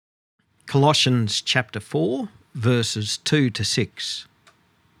Colossians chapter 4, verses 2 to 6.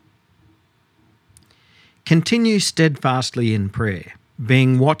 Continue steadfastly in prayer,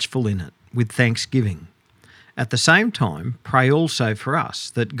 being watchful in it with thanksgiving. At the same time, pray also for us,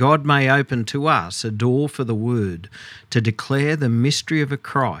 that God may open to us a door for the word, to declare the mystery of a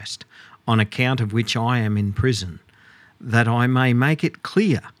Christ, on account of which I am in prison, that I may make it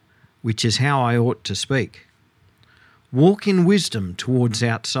clear, which is how I ought to speak. Walk in wisdom towards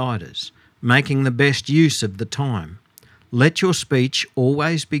outsiders, making the best use of the time. Let your speech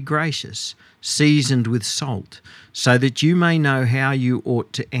always be gracious, seasoned with salt, so that you may know how you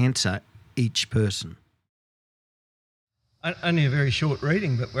ought to answer each person. Only a very short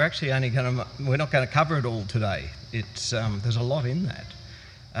reading, but we're actually we're not going to cover it all today. It's there's a lot in that.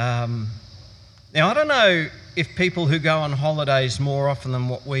 Now, I don't know if people who go on holidays more often than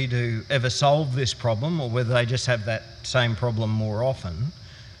what we do ever solve this problem, or whether they just have that same problem more often.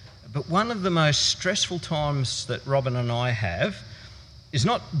 But one of the most stressful times that Robin and I have is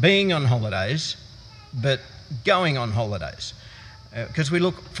not being on holidays, but going on holidays. Because we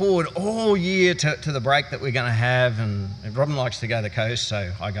look forward all year to the break that we're going to have, and Robin likes to go to the coast,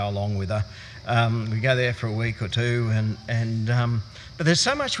 so I go along with her. We go there for a week or two, but there's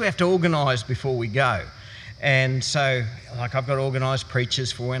so much we have to organise before we go. And so, like, I've got to organise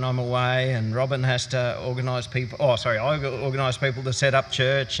preachers for when I'm away, and Robin has to organise people. I organise people to set up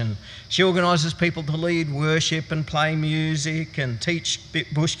church, and she organises people to lead worship and play music and teach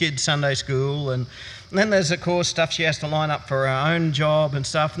bush kids Sunday school. And then there's, of course, stuff she has to line up for her own job and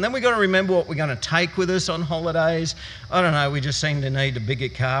stuff. And then we've got to remember what we're going to take with us on holidays. I don't know, we just seem to need a bigger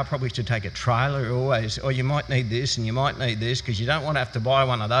car. Probably should take a trailer always. Or you might need this and you might need this, because you don't want to have to buy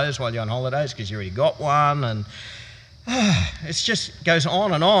one of those while you're on holidays because you already got one. And it just goes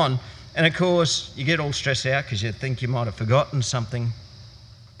on. And, of course, you get all stressed out because you think you might have forgotten something.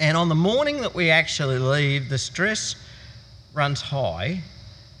 And on the morning that we actually leave, the stress runs high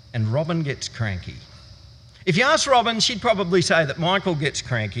and Robin gets cranky. If you ask Robin, she'd probably say that Michael gets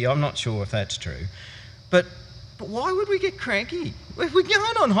cranky. I'm not sure if that's true. But why would we get cranky? We're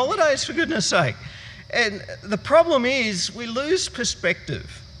going on holidays, for goodness sake. And the problem is we lose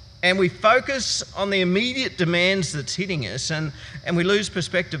perspective and we focus on the immediate demands that's hitting us, and we lose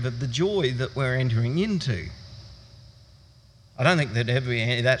perspective of the joy that we're entering into. I don't think there'd ever be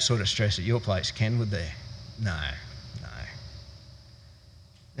any of that sort of stress at your place, Ken, would there? No.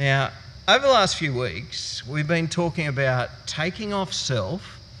 Now, over the last few weeks, we've been talking about taking off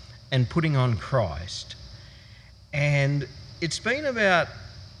self and putting on Christ. And it's been about,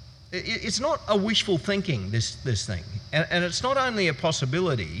 it's not a wishful thinking, this thing. And it's not only a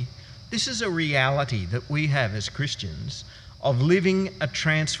possibility, this is a reality that we have as Christians of living a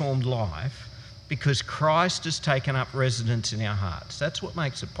transformed life because Christ has taken up residence in our hearts. That's what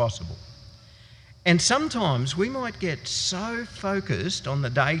makes it possible. And sometimes we might get so focused on the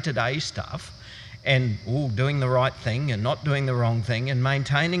day-to-day stuff and doing the right thing and not doing the wrong thing and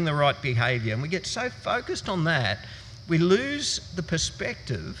maintaining the right behaviour, and we get so focused on that, we lose the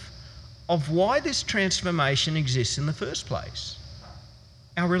perspective of why this transformation exists in the first place.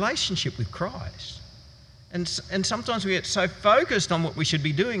 Our relationship with Christ. And sometimes we get so focused on what we should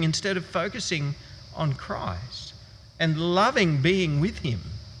be doing instead of focusing on Christ and loving being with Him.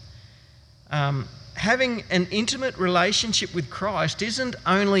 Having an intimate relationship with Christ isn't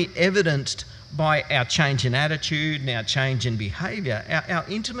only evidenced by our change in attitude and our change in behaviour. Our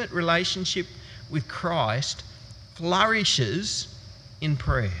intimate relationship with Christ flourishes in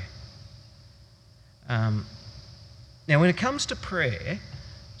prayer. Now, when it comes to prayer,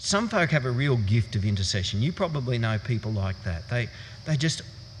 some folk have a real gift of intercession. You probably know people like that.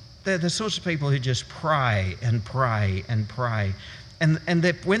 They're the sorts of people who just pray and pray and pray. And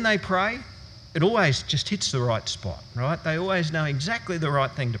when they pray, it always just hits the right spot, right? They always know exactly the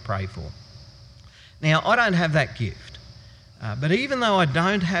right thing to pray for. Now, I don't have that gift. But even though I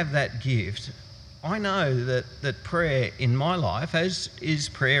don't have that gift, I know that prayer in my life, as is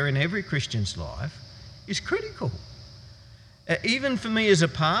prayer in every Christian's life, is critical. Even for me as a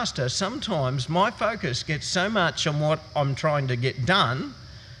pastor, sometimes my focus gets so much on what I'm trying to get done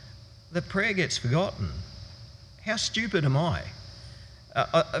that prayer gets forgotten. How stupid am I?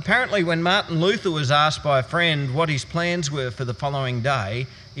 Apparently, when Martin Luther was asked by a friend what his plans were for the following day,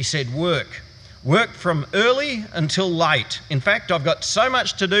 he said, work. Work from early until late. In fact, I've got so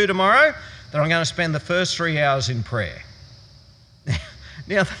much to do tomorrow that I'm going to spend the first 3 hours in prayer.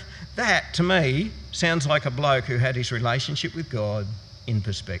 Now, that, to me, sounds like a bloke who had his relationship with God in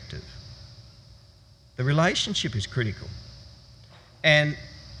perspective. The relationship is critical. And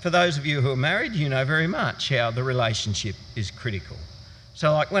for those of you who are married, you know very much how the relationship is critical.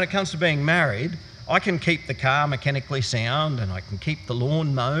 So like when it comes to being married, I can keep the car mechanically sound, and I can keep the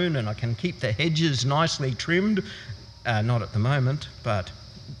lawn mown, and I can keep the hedges nicely trimmed. Not at the moment, but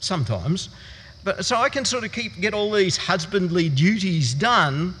sometimes. But so I can sort of get all these husbandly duties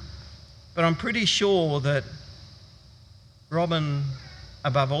done, but I'm pretty sure that Robin,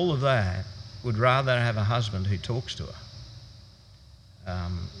 above all of that, would rather have a husband who talks to her.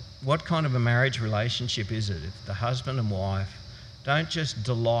 What kind of a marriage relationship is it if the husband and wife don't just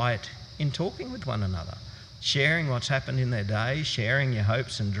delight in talking with one another, sharing what's happened in their day, sharing your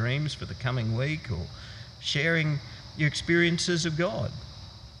hopes and dreams for the coming week, or sharing your experiences of God?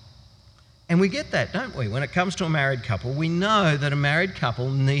 And we get that, don't we? When it comes to a married couple, we know that a married couple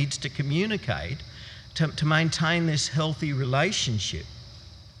needs to communicate to maintain this healthy relationship.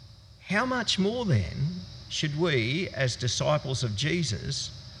 How much more then should we, as disciples of Jesus,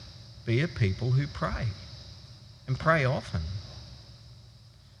 be a people who pray, and pray often?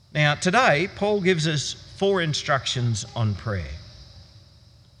 Now, today, Paul gives us 4 instructions on prayer.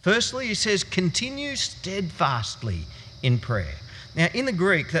 Firstly, he says, continue steadfastly in prayer. Now, in the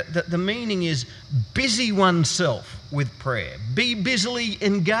Greek, the meaning is busy oneself with prayer. Be busily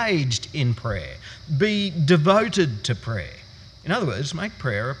engaged in prayer. Be devoted to prayer. In other words, make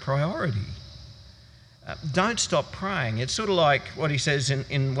prayer a priority. Don't stop praying. It's sort of like what he says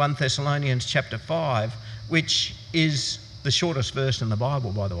in 1 Thessalonians chapter 5, which is the shortest verse in the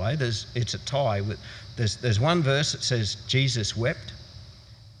Bible, by the way. It's a tie. There's one verse that says Jesus wept.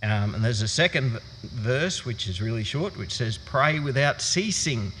 And there's a second verse, which is really short, which says pray without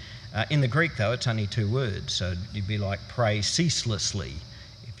ceasing. In the Greek, though, it's only 2 words. So you'd be like pray ceaselessly,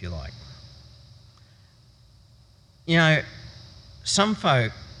 if you like. You know, some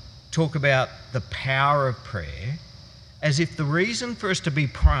folk talk about the power of prayer as if the reason for us to be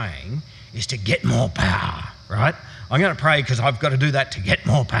praying is to get more power, right? I'm going to pray because I've got to do that to get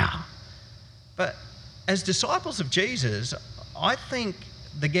more power. But as disciples of Jesus, I think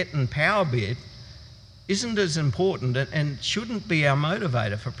the getting power bit isn't as important and shouldn't be our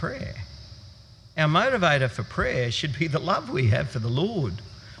motivator for prayer. Our motivator for prayer should be the love we have for the Lord,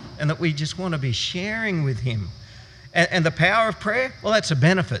 and that we just want to be sharing with Him. And the power of prayer, well, that's a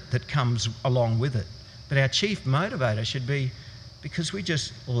benefit that comes along with it. But our chief motivator should be because we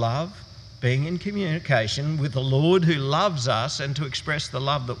just love being in communication with the Lord who loves us, and to express the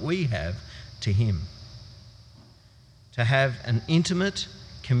love that we have to Him. To have an intimate,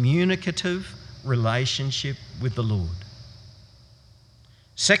 communicative relationship with the Lord.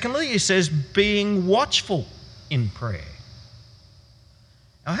 Secondly, he says, being watchful in prayer.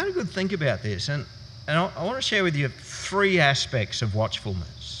 Now, I had a good think about this, and I want to share with you 3 aspects of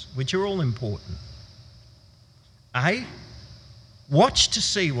watchfulness, which are all important. A, watch to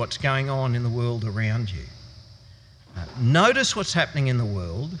see what's going on in the world around you. Notice what's happening in the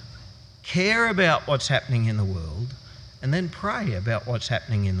world, care about what's happening in the world, and then pray about what's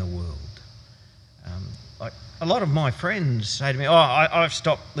happening in the world. Like a lot of my friends say to me, I've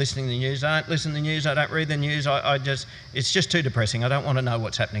stopped listening to the news. I don't listen to the news. I don't read the news. It's just too depressing. I don't want to know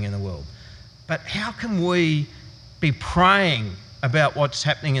what's happening in the world. But how can we be praying about what's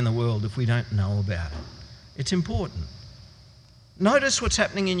happening in the world if we don't know about it? It's important. Notice what's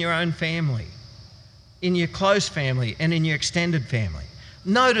happening in your own family, in your close family, and in your extended family.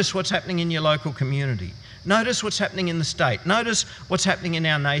 Notice what's happening in your local community. Notice what's happening in the state. Notice what's happening in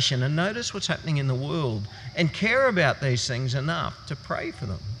our nation, and notice what's happening in the world, and care about these things enough to pray for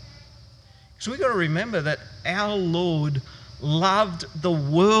them. So we've got to remember that our Lord loved the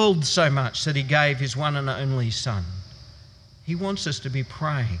world so much that He gave His one and only Son. He wants us to be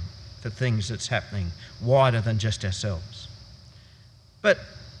praying for things that's happening wider than just ourselves. But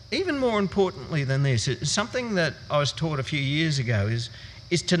even more importantly than this, it's something that I was taught a few years ago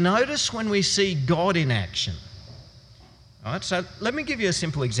is to notice when we see God in action. All right, so let me give you a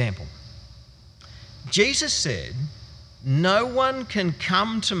simple example. Jesus said, "No one can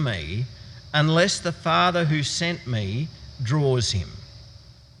come to me unless the Father who sent me draws him."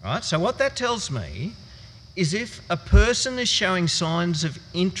 All right, so what that tells me is if a person is showing signs of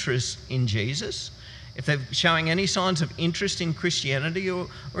interest in Jesus, if they're showing any signs of interest in Christianity, or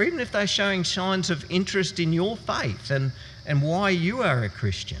even if they're showing signs of interest in your faith and why you are a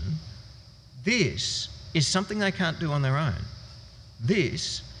Christian, this is something they can't do on their own.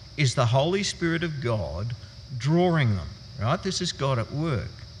 This is the Holy Spirit of God drawing them, right? This is God at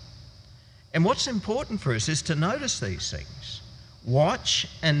work. And what's important for us is to notice these things. Watch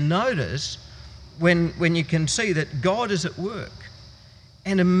and notice when you can see that God is at work,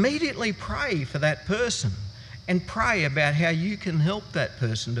 and immediately pray for that person and pray about how you can help that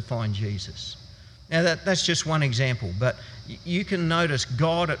person to find Jesus. Now that's just one example, but You can notice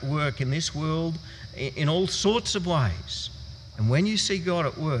God at work in this world in all sorts of ways. And when you see God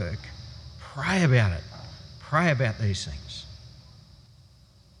at work, pray about it. Pray about these things.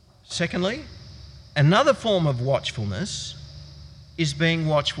 Secondly, another form of watchfulness is being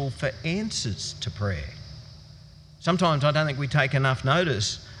watchful for answers to prayer. Sometimes I don't think we take enough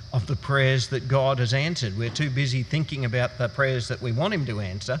notice of the prayers that God has answered. We're too busy thinking about the prayers that we want him to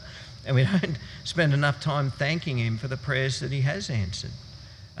answer, and we don't spend enough time thanking him for the prayers that he has answered.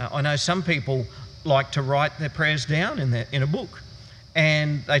 I know some people like to write their prayers down in a book,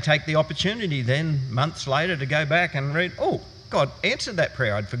 and they take the opportunity then months later to go back and read, oh, God answered that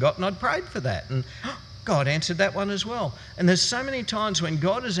prayer. I'd forgotten I'd prayed for that, and God answered that one as well. And there's so many times when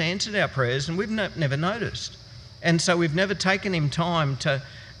God has answered our prayers and we've never noticed. And so we've never taken time to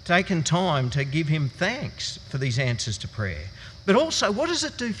give him thanks for these answers to prayer. But also, what does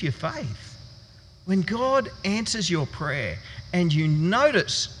it do for your faith? When God answers your prayer and you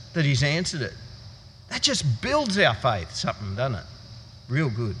notice that he's answered it, that just builds our faith something, doesn't it? Real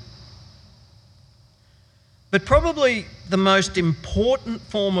good. But probably the most important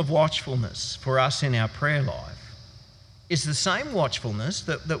form of watchfulness for us in our prayer life is the same watchfulness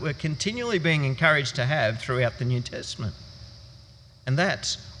that we're continually being encouraged to have throughout the New Testament. And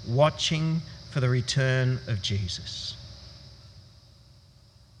that's watching for the return of Jesus.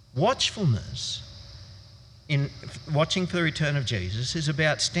 Watchfulness in watching for the return of Jesus is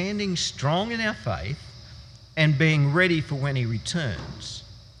about standing strong in our faith and being ready for when he returns,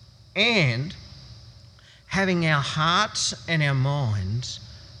 and having our hearts and our minds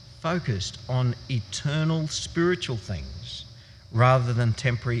focused on eternal spiritual things rather than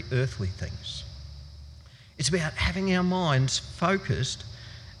temporary earthly things. It's about having our minds focused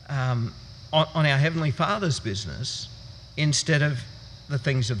on our Heavenly Father's business instead of the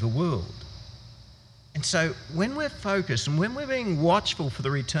things of the world. And so when we're focused and when we're being watchful for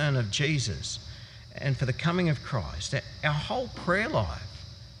the return of Jesus and for the coming of Christ, our whole prayer life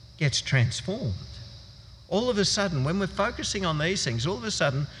gets transformed. All of a sudden, when we're focusing on these things, all of a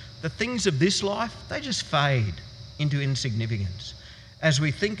sudden, the things of this life, they just fade into insignificance as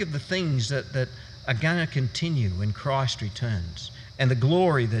we think of the things that are going to continue when Christ returns and the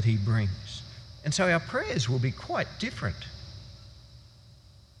glory that he brings. And so our prayers will be quite different.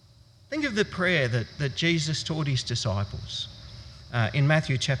 Think of the prayer that Jesus taught his disciples in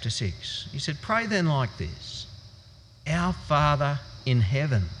Matthew chapter 6. He said, "Pray then like this, Our Father in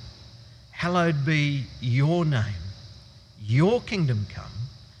heaven, hallowed be your name. Your kingdom come,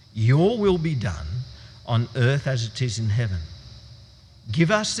 your will be done on earth as it is in heaven.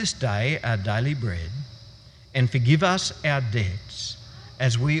 Give us this day our daily bread, and forgive us our debts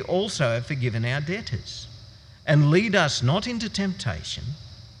as we also have forgiven our debtors. And lead us not into temptation,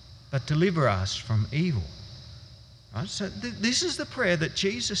 but deliver us from evil." Right? So this is the prayer that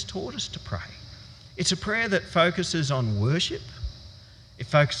Jesus taught us to pray. It's a prayer that focuses on worship. It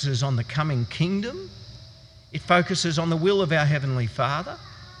focuses on the coming kingdom. It focuses on the will of our Heavenly Father.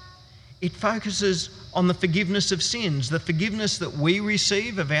 It focuses on the forgiveness of sins, the forgiveness that we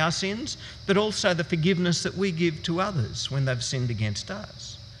receive of our sins, but also the forgiveness that we give to others when they've sinned against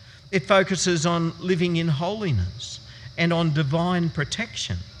us. It focuses on living in holiness and on divine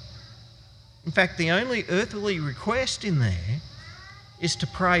protection. In fact, the only earthly request in there is to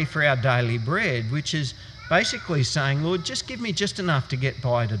pray for our daily bread, which is basically saying, Lord, just give me just enough to get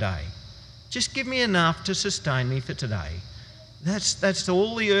by today. Just give me enough to sustain me for today. That's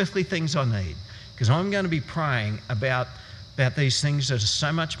all the earthly things I need, because I'm going to be praying about these things that are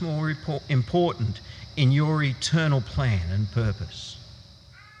so much more important in your eternal plan and purpose.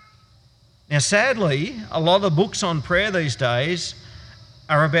 Now, sadly, a lot of the books on prayer these days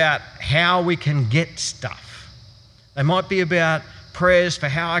are about how we can get stuff. They might be about prayers for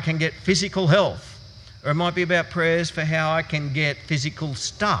how I can get physical health, or it might be about prayers for how I can get physical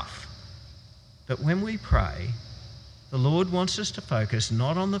stuff. But when we pray, the Lord wants us to focus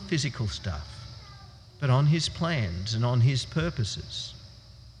not on the physical stuff, but on his plans and on his purposes.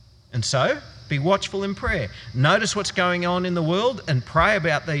 And so, be watchful in prayer. Notice what's going on in the world and pray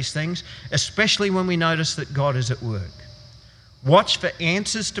about these things, especially when we notice that God is at work. Watch for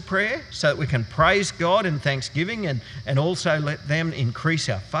answers to prayer so that we can praise God in thanksgiving and also let them increase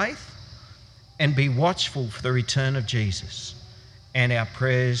our faith, and be watchful for the return of Jesus. And our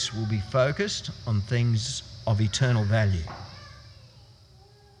prayers will be focused on things of eternal value.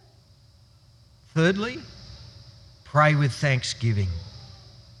 Thirdly, pray with thanksgiving.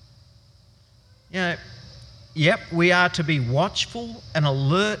 We are to be watchful and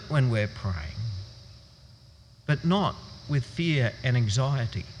alert when we're praying, but not with fear and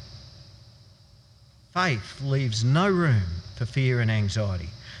anxiety. Faith leaves no room for fear and anxiety.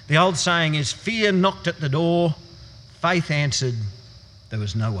 The old saying is, fear knocked at the door, faith answered, there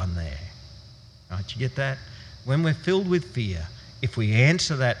was no one there. Right, you get that? When we're filled with fear, if we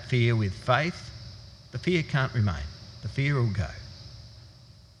answer that fear with faith, the fear can't remain. The fear will go.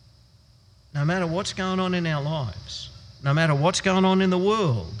 No matter what's going on in our lives, no matter what's going on in the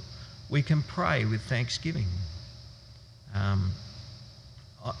world, we can pray with thanksgiving.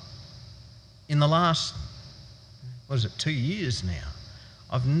 In the last, 2 years now,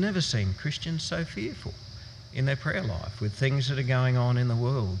 I've never seen Christians so fearful in their prayer life with things that are going on in the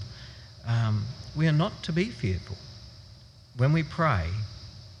world. We are not to be fearful. When we pray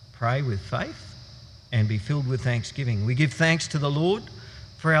with faith and be filled with thanksgiving. We give thanks to the Lord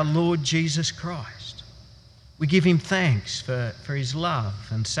for our Lord Jesus Christ. We give him thanks for his love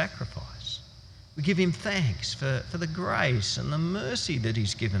and sacrifice. We give him thanks for the grace and the mercy that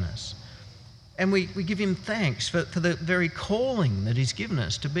he's given us. And we give him thanks for the very calling that he's given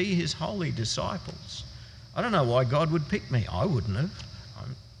us to be his holy disciples. I don't know why God would pick me. I wouldn't have.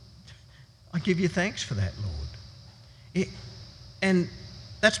 I give you thanks for that, Lord. And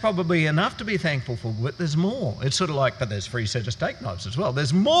that's probably enough to be thankful for, but there's more. It's sort of like, but there's free set of steak knives as well.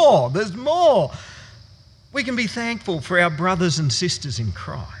 There's more. There's more. We can be thankful for our brothers and sisters in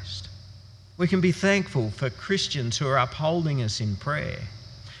Christ. We can be thankful for Christians who are upholding us in prayer.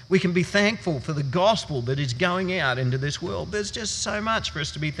 We can be thankful for the gospel that is going out into this world. There's just so much for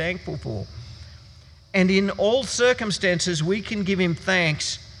us to be thankful for. And in all circumstances, we can give him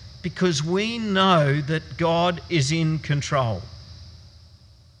thanks because we know that God is in control.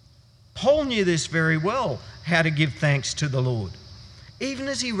 Paul knew this very well, how to give thanks to the Lord. Even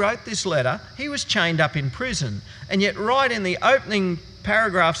as he wrote this letter, he was chained up in prison. And yet right in the opening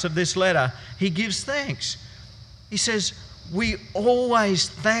paragraphs of this letter, he gives thanks. He says, we always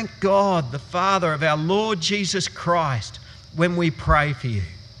thank God, the Father of our Lord Jesus Christ, when we pray for you,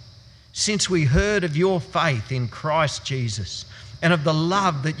 since we heard of your faith in Christ Jesus and of the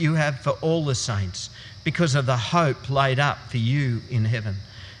love that you have for all the saints because of the hope laid up for you in heaven.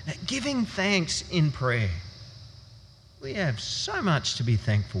 Now, giving thanks in prayer. We have so much to be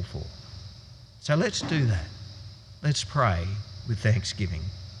thankful for. So let's do that. Let's pray with thanksgiving.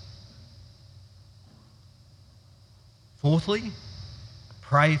 Fourthly,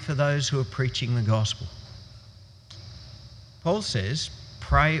 pray for those who are preaching the gospel. Paul says,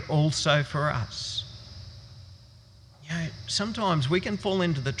 pray also for us. You know, sometimes we can fall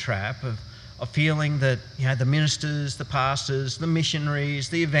into the trap of feeling that, you know, the ministers, the pastors, the missionaries,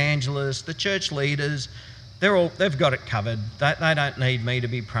 the evangelists, the church leaders, they've got it covered. They don't need me to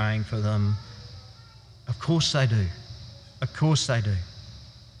be praying for them. Of course they do. Of course they do.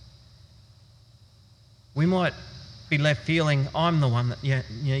 We might be left feeling, I'm the one that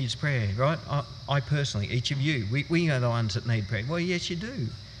needs prayer, right? I personally, each of you, we are the ones that need prayer. Well, yes, you do.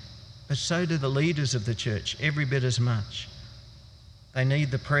 But so do the leaders of the church, every bit as much. They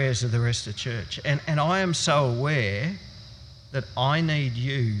need the prayers of the rest of the church. And I am so aware that I need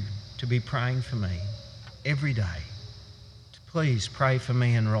you to be praying for me every day. Please pray for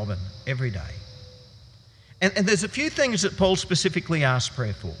me and Robin every day. And there's a few things that Paul specifically asks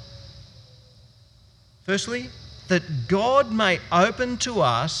prayer for. Firstly, that God may open to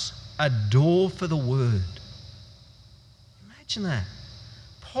us a door for the word. Imagine that.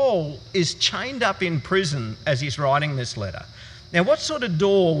 Paul is chained up in prison as he's writing this letter. Now, what sort of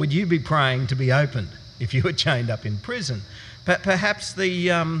door would you be praying to be opened if you were chained up in prison? Perhaps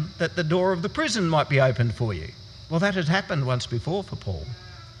that the door of the prison might be opened for you. Well, that had happened once before for Paul.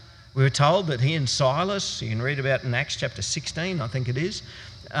 We were told that he and Silas, you can read about in Acts chapter 16, I think it is,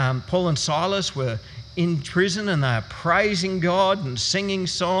 Paul and Silas were in prison and they are praising God and singing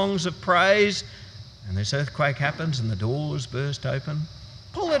songs of praise, and this earthquake happens and the doors burst open.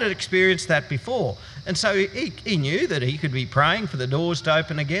 Paul had experienced that before, and so he knew that he could be praying for the doors to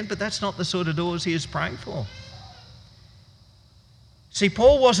open again, but that's not the sort of doors he is praying for. See,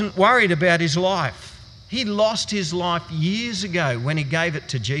 Paul wasn't worried about his life. He lost his life years ago when he gave it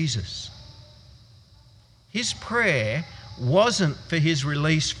to Jesus. His prayer wasn't for his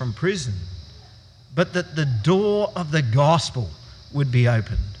release from prison, but that the door of the gospel would be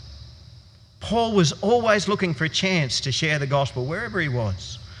opened. Paul was always looking for a chance to share the gospel wherever he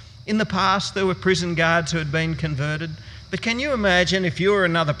was. In the past, there were prison guards who had been converted. But can you imagine if you were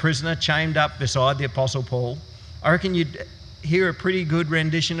another prisoner chained up beside the Apostle Paul? I reckon you'd hear a pretty good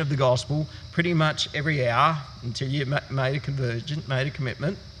rendition of the gospel pretty much every hour until you made a conversion, made a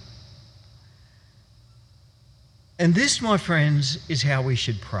commitment. And this, my friends, is how we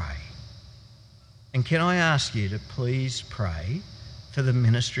should pray. And can I ask you to please pray for the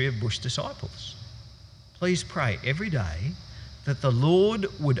ministry of Bush Disciples? please pray every day that the Lord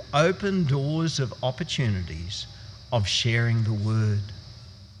would open doors of opportunities of sharing the word.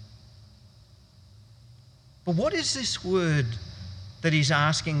 But what is this word that he's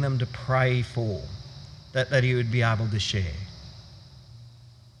asking them to pray for, that he would be able to share?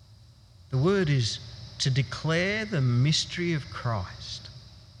 The word is to declare the mystery of Christ.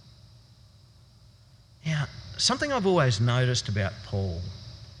 Now, something I've always noticed about Paul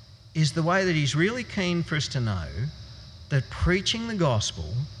is the way that he's really keen for us to know that preaching the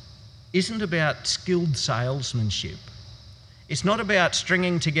gospel isn't about skilled salesmanship. It's not about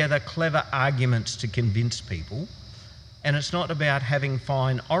stringing together clever arguments to convince people, and it's not about having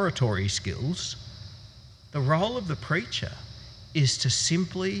fine oratory skills. The role of the preacher is to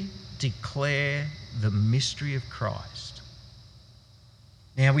simply declare the mystery of Christ.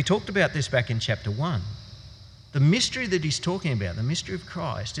 Now, we talked about this back in chapter 1. The mystery that he's talking about, the mystery of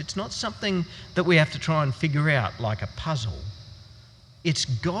Christ, it's not something that we have to try and figure out like a puzzle. It's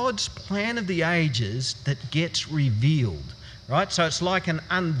God's plan of the ages that gets revealed, right? So it's like an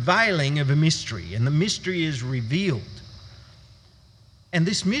unveiling of a mystery, and the mystery is revealed. And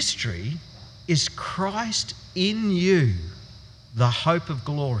this mystery is Christ in you, the hope of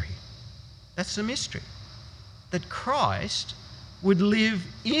glory. That's the mystery. That Christ would live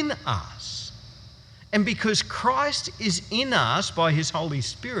in us. And because Christ is in us by his Holy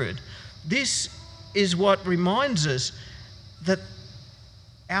Spirit, this is what reminds us that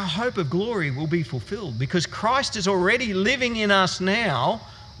our hope of glory will be fulfilled. Because Christ is already living in us now,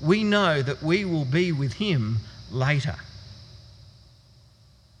 we know that we will be with him later.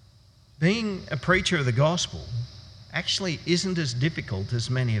 Being a preacher of the gospel actually isn't as difficult as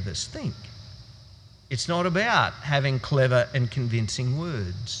many of us think. It's not about having clever and convincing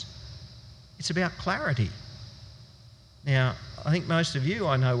words. It's about clarity. Now, I think most of you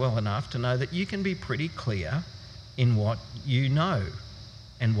I know well enough to know that you can be pretty clear in what you know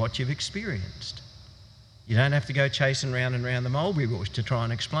and what you've experienced. You don't have to go chasing round and round the mulberry bush to try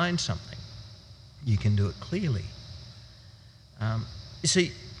and explain something. You can do it clearly. You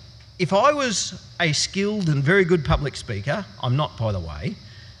see, if I was a skilled and very good public speaker, I'm not, by the way,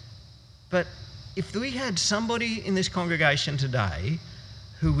 but if we had somebody in this congregation today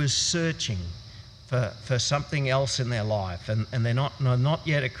who was searching for something else in their life and they're not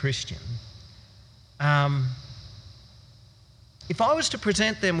yet a Christian, if I was to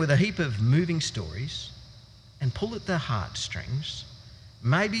present them with a heap of moving stories and pull at their heartstrings,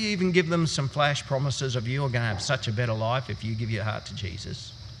 maybe even give them some flash promises of you're going to have such a better life if you give your heart to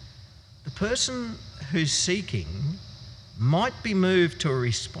Jesus, the person who's seeking might be moved to a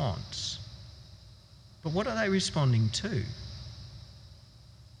response. But what are they responding to?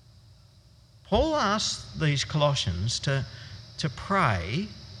 Paul asked these Colossians to pray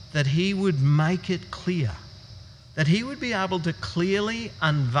that he would make it clear, that he would be able to clearly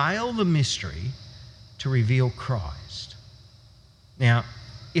unveil the mystery to reveal Christ. Now,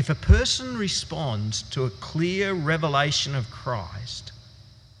 if a person responds to a clear revelation of Christ,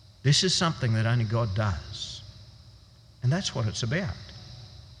 this is something that only God does. And that's what it's about.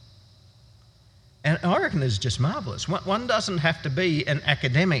 And I reckon this is just marvellous. One doesn't have to be an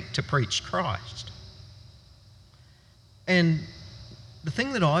academic to preach Christ. And the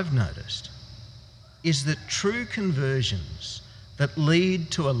thing that I've noticed is that true conversions that lead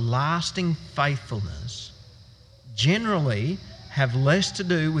to a lasting faithfulness generally have less to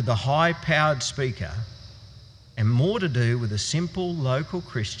do with the high-powered speaker and more to do with a simple local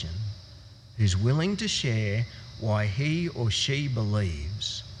Christian who's willing to share why he or she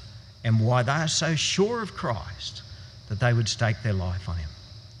believes and why they are so sure of Christ that they would stake their life on him.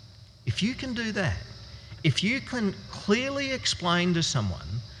 If you can do that, if you can clearly explain to someone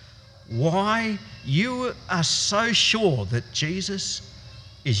why you are so sure that Jesus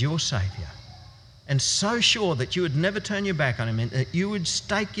is your Saviour and so sure that you would never turn your back on him and that you would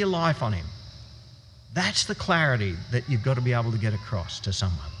stake your life on him, that's the clarity that you've got to be able to get across to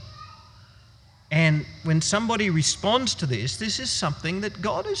someone. And when somebody responds to this, this is something that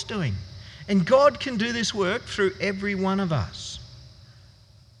God is doing. And God can do this work through every one of us.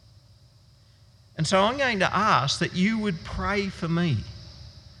 And so I'm going to ask that you would pray for me,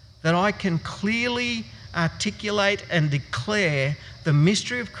 that I can clearly articulate and declare the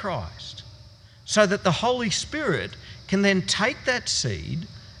mystery of Christ, so that the Holy Spirit can then take that seed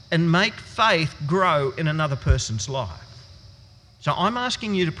and make faith grow in another person's life. So I'm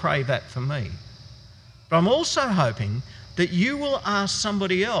asking you to pray that for me. But I'm also hoping that you will ask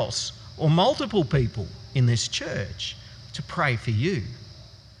somebody else or multiple people in this church to pray for you,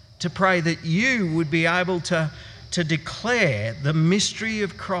 to pray that you would be able to to declare the mystery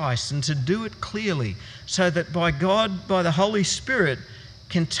of Christ and to do it clearly so that by God, by the Holy Spirit,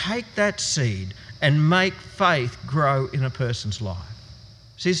 can take that seed and make faith grow in a person's life.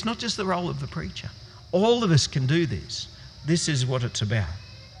 See, it's not just the role of the preacher. All of us can do this. This is what it's about.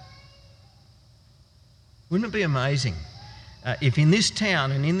 Wouldn't it be amazing if in this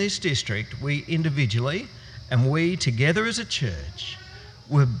town and in this district, we individually and we together as a church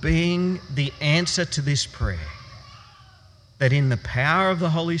were being the answer to this prayer, that in the power of the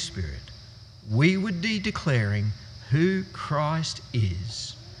Holy Spirit, we would be declaring who Christ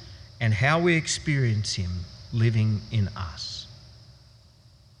is and how we experience him living in us.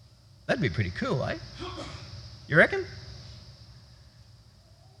 That'd be pretty cool, eh? You reckon?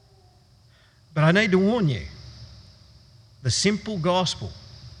 But I need to warn you, the simple gospel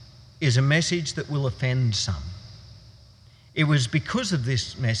is a message that will offend some. It was because of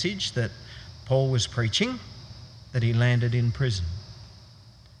this message that Paul was preaching that he landed in prison.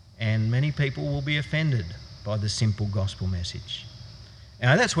 And many people will be offended by the simple gospel message.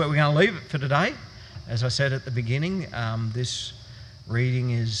 Now that's where we're going to leave it for today. As I said at the beginning, this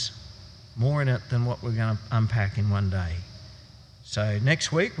reading is more in it than what we're going to unpack in one day. So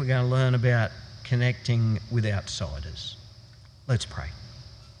next week we're going to learn about connecting with outsiders. Let's pray.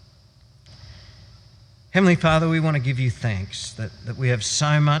 Heavenly Father, we want to give you thanks that we have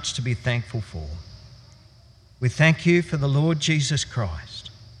so much to be thankful for. We thank you for the Lord Jesus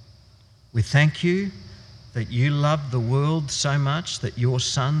Christ. We thank you that you loved the world so much that your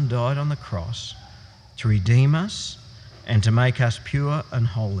Son died on the cross to redeem us and to make us pure and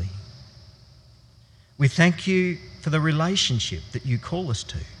holy. We thank you for the relationship that you call us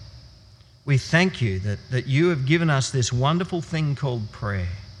to. We thank you that you have given us this wonderful thing called prayer.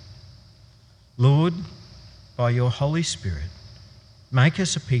 Lord, by your Holy Spirit, make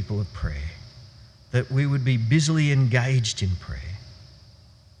us a people of prayer, that we would be busily engaged in prayer.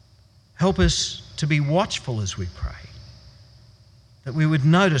 Help us to be watchful as we pray, that we would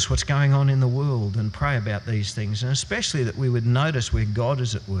notice what's going on in the world and pray about these things, and especially that we would notice where God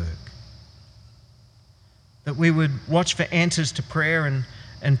is at work, that we would watch for answers to prayer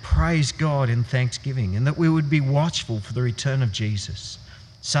and praise God in thanksgiving, and that we would be watchful for the return of Jesus,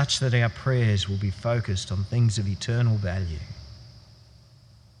 such that our prayers will be focused on things of eternal value.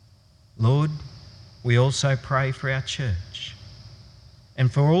 Lord, we also pray for our church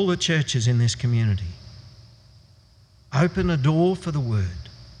and for all the churches in this community. Open a door for the word.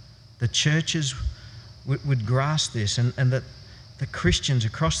 The churches would grasp this and that the Christians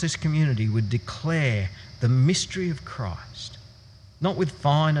across this community would declare the mystery of Christ, not with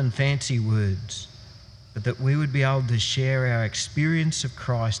fine and fancy words, but that we would be able to share our experience of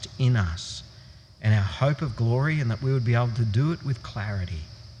Christ in us and our hope of glory, and that we would be able to do it with clarity.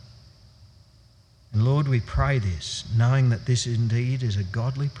 And Lord, we pray this, knowing that this indeed is a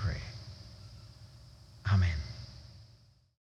godly prayer. Amen.